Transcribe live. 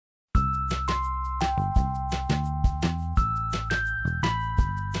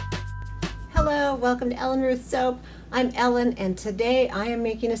Hello, welcome to Ellen Ruth Soap. I'm Ellen and today I am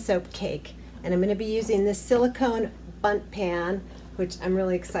making a soap cake and I'm going to be using this silicone Bundt pan, which I'm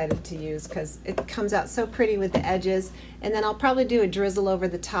really excited to use because it comes out so pretty with the edges, and then I'll probably do a drizzle over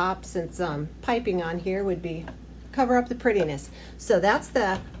the top since piping on here would be cover up the prettiness. So that's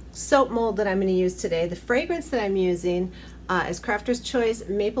the soap mold that I'm going to use today. The fragrance that I'm using is Crafter's Choice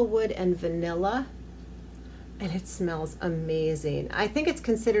Maplewood and Vanilla. And it smells amazing. I think it's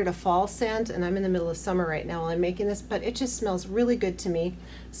considered a fall scent, and I'm in the middle of summer right now while I'm making this, but it just smells really good to me.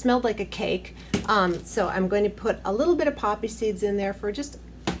 Smelled like a cake. So I'm going to put a little bit of poppy seeds in there for just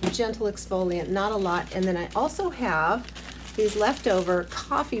gentle exfoliant, not a lot. And then I also have these leftover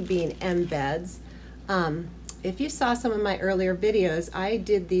coffee bean embeds. If you saw some of my earlier videos, I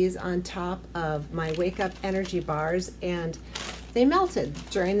did these on top of my Wake Up energy bars, and they melted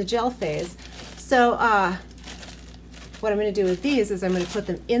during the gel phase. So what I'm going to do with these is I'm going to put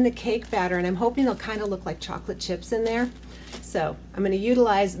them in the cake batter, and I'm hoping they'll kind of look like chocolate chips in there. So I'm going to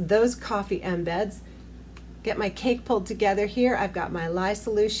utilize those coffee embeds, get my cake pulled together here. I've got my lye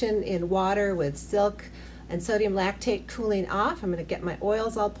solution in water with silk and sodium lactate cooling off. I'm going to get my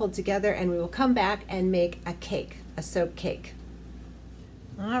oils all pulled together, and we will come back and make a cake, a soap cake.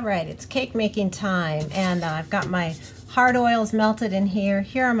 All right, it's cake making time, and I've got my hard oils melted in here.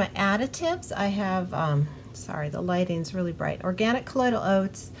 Here are my additives. I have sorry, the lighting's really bright. Organic colloidal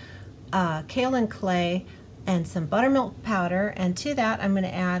oats, kaolin clay, and some buttermilk powder. And to that, I'm going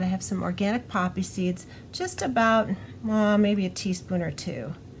to add, I have some organic poppy seeds, just about maybe a teaspoon or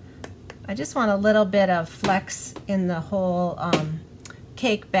two. I just want a little bit of flex in the whole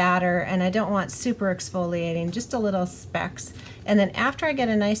cake batter, and I don't want super exfoliating, just a little specks. And then after I get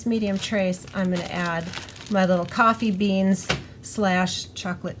a nice medium trace, I'm going to add my little coffee beans /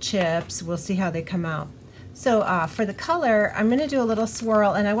 chocolate chips. We'll see how they come out. So for the color, I'm going to do a little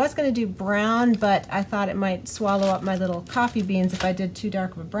swirl, and I was going to do brown, but I thought it might swallow up my little coffee beans if I did too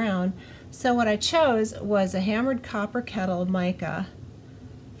dark of a brown. So what I chose was a hammered copper kettle mica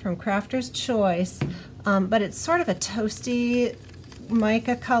from Crafter's Choice, but it's sort of a toasty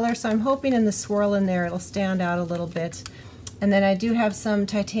mica color, so I'm hoping in the swirl in there it'll stand out a little bit. And then I do have some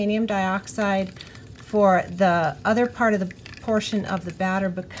titanium dioxide for the other part of the portion of the batter,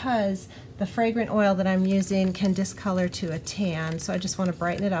 because the fragrant oil that I'm using can discolor to a tan, so I just want to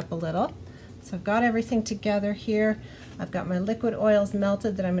brighten it up a little. So I've got everything together here. I've got my liquid oils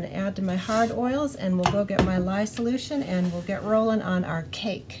melted that I'm going to add to my hard oils, and we'll go get my lye solution and we'll get rolling on our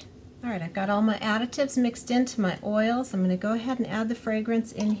cake. Alright, I've got all my additives mixed into my oils. I'm going to go ahead and add the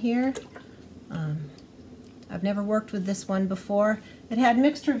fragrance in here. I've never worked with this one before. It had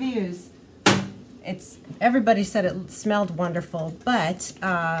mixed reviews. Everybody said it smelled wonderful, but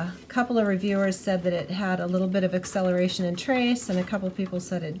a couple of reviewers said that it had a little bit of acceleration and trace, and a couple of people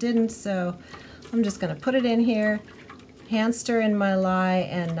said it didn't. So I'm just going to put it in here, hand stir in my lye,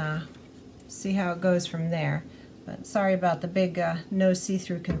 and see how it goes from there. But sorry about the big no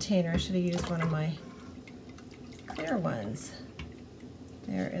see-through container. I should have used one of my clear ones.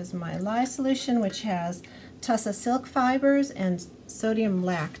 There is my lye solution, which has Tussa silk fibers and sodium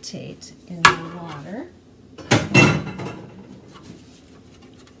lactate in the water.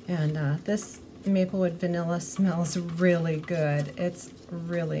 And this Maplewood vanilla smells really good. It's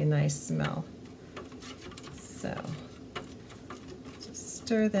really nice smell. So just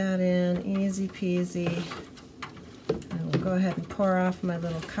stir that in, easy peasy. And we'll go ahead and pour off my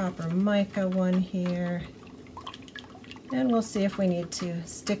little copper mica one here. And we'll see if we need to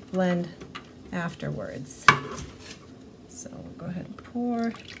stick blend afterwards. So we'll go ahead and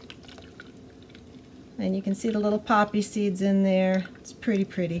pour. And you can see the little poppy seeds in there. It's pretty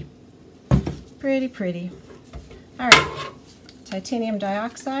pretty. Pretty pretty. Alright, titanium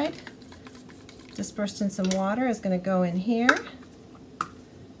dioxide dispersed in some water is going to go in here.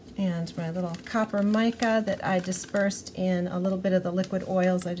 And my little copper mica that I dispersed in a little bit of the liquid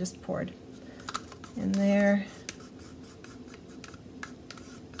oils I just poured in there.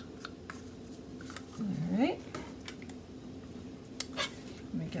 Alright,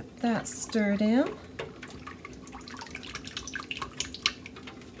 let me get that stirred in.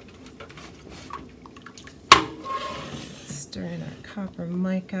 Stir in our copper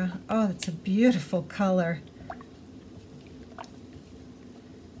mica. Oh, that's a beautiful color.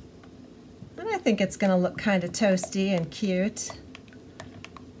 And I think it's going to look kind of toasty and cute.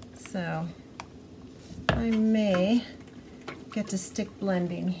 So I may get to stick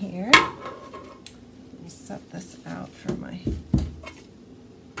blending here. Set this out for my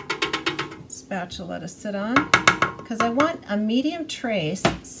spatula to sit on, because I want a medium trace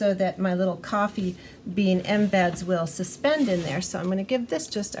so that my little coffee bean embeds will suspend in there. So I'm going to give this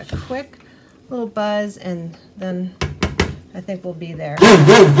just a quick little buzz, and then I think we'll be there.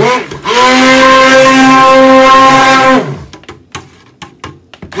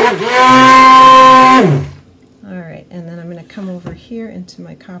 All right, and then I'm going to come over here into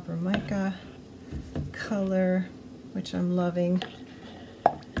my copper mica color, which I'm loving.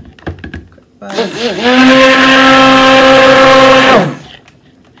 Quick buzz.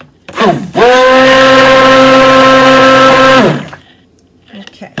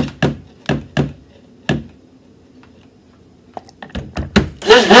 Okay.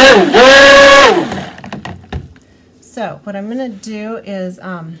 So what I'm going to do is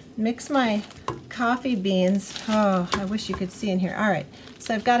mix my coffee beans. Oh, I wish you could see in here. All right,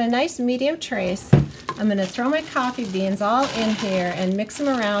 so I've got a nice medium trace. I'm going to throw my coffee beans all in here and mix them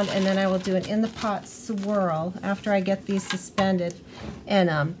around, and then I will do an in-the-pot swirl after I get these suspended.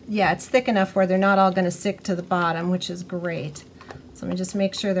 And yeah, it's thick enough where they're not all going to stick to the bottom, which is great. So let me just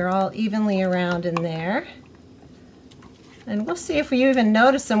make sure they're all evenly around in there. And we'll see if we even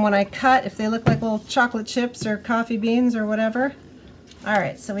notice them when I cut, if they look like little chocolate chips or coffee beans or whatever. All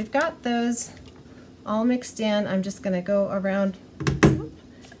right, so we've got those all mixed in. I'm just going to go around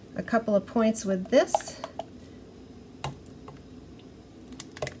a couple of points with this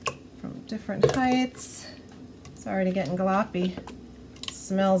from different heights. It's already getting gloppy.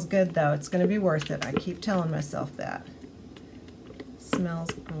 Smells good though. It's going to be worth it. I keep telling myself that.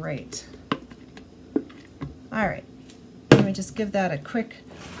 Smells great. All right. Let me just give that a quick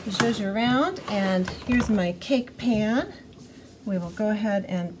zhuzh around, and here's my cake pan. We will go ahead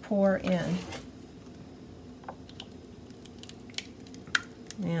and pour in.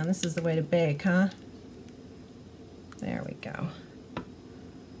 Man, this is the way to bake, huh? There we go.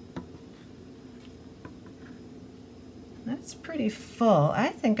 That's pretty full. I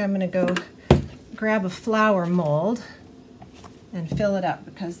think I'm going to go grab a flour mold and fill it up,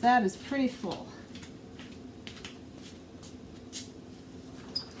 because that is pretty full.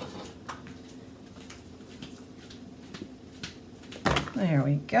 There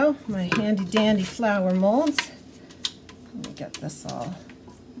we go, my handy dandy flour molds. Let me get this all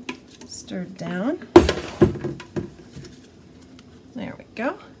stirred down. There we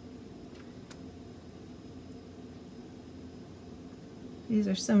go. These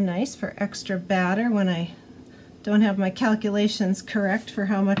are so nice for extra batter when I don't have my calculations correct for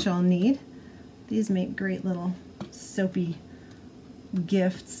how much I'll need. These make great little soapy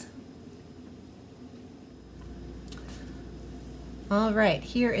gifts. All right,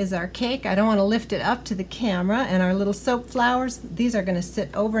 here is our cake. I don't want to lift it up to the camera, and our little soap flowers, these are going to sit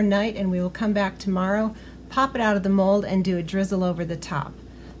overnight, and we will come back tomorrow, pop it out of the mold, and do a drizzle over the top.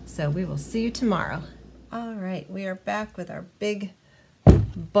 So we will see you tomorrow. All right, we are back with our big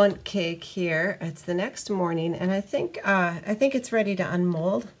Bundt cake here. It's the next morning, and I think it's ready to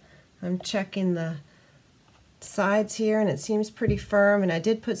unmold. I'm checking the sides here, and it seems pretty firm, and I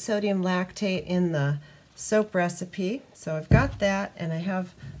did put sodium lactate in the soap recipe, so I've got that, and I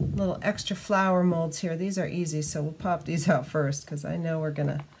have little extra flour molds here. These are easy, so we'll pop these out first, because I know we're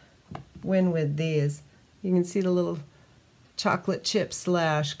gonna win with these. You can see the little chocolate chip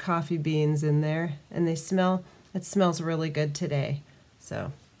 / coffee beans in there, and it smells really good today.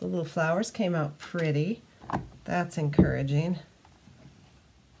 So the little flowers came out pretty. That's encouraging.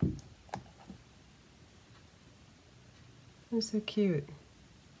 They're so cute.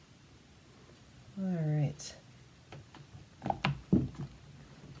 All right.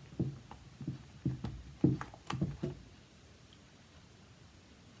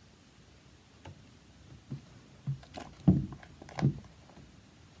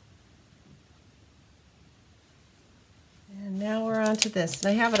 And now we're on to this.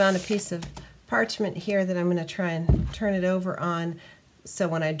 And I have it on a piece of parchment here that I'm going to try and turn it over on, so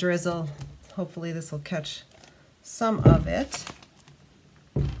when I drizzle, hopefully this will catch some of it.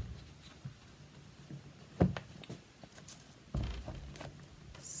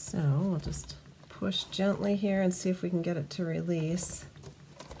 So we'll just push gently here and see if we can get it to release.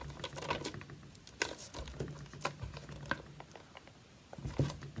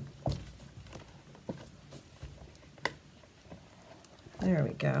 There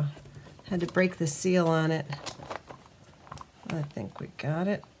we go. Had to break the seal on it. I think we got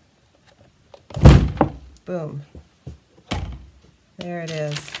it. Boom. There it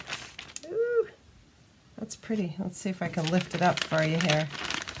is. Ooh, that's pretty. Let's see if I can lift it up for you here.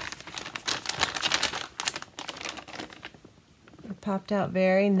 It popped out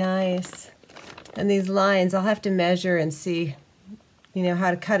very nice. And these lines, I'll have to measure and see, you know,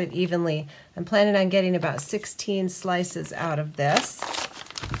 how to cut it evenly. I'm planning on getting about 16 slices out of this.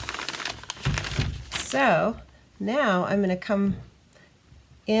 So now I'm going to come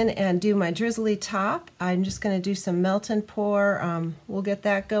in and do my drizzly top. I'm just going to do some melt and pour. We'll get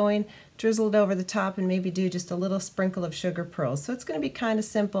that going, drizzle it over the top, and maybe do just a little sprinkle of sugar pearls. So it's going to be kind of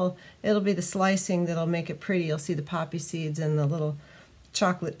simple. It'll be the slicing that'll make it pretty. You'll see the poppy seeds and the little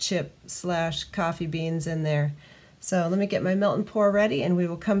chocolate chip / coffee beans in there. So let me get my melt and pour ready, and we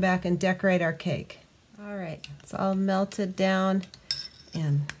will come back and decorate our cake. All right, it's all melted down,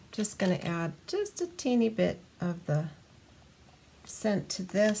 and just going to add just a teeny bit of the scent to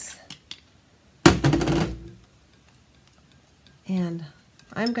this. And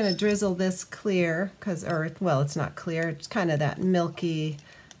I'm going to drizzle this clear, well, it's not clear, it's kind of that milky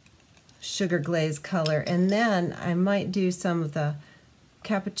sugar glaze color. And then I might do some of the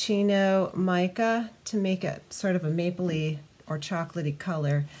cappuccino mica to make it sort of a mapley or chocolatey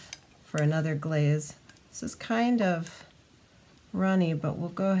color for another glaze. This is kind of runny, but we'll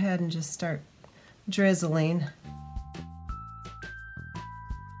go ahead and just start drizzling.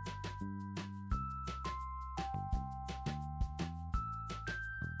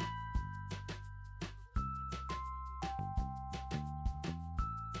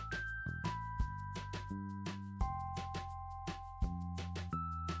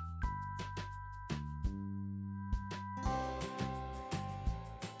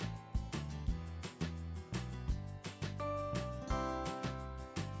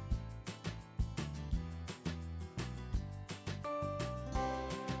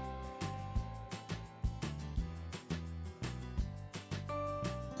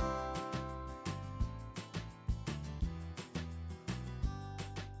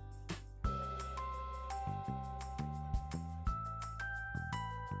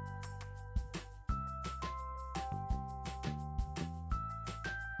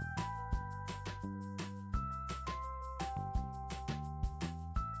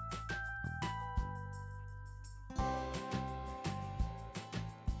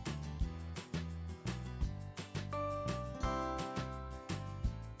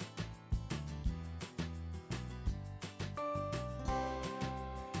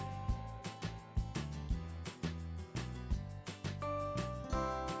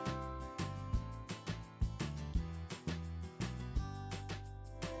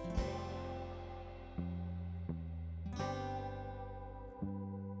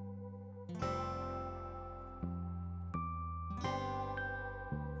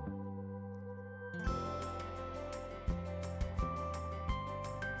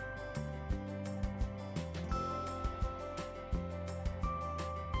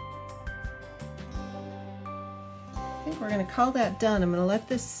 I think we're going to call that done. I'm going to let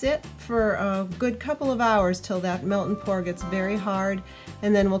this sit for a good couple of hours till that melt and pour gets very hard,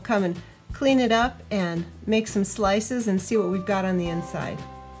 and then we'll come and clean it up and make some slices and see what we've got on the inside.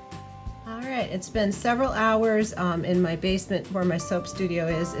 Alright, it's been several hours in my basement where my soap studio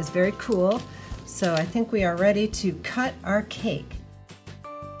is. It's very cool, so I think we are ready to cut our cake.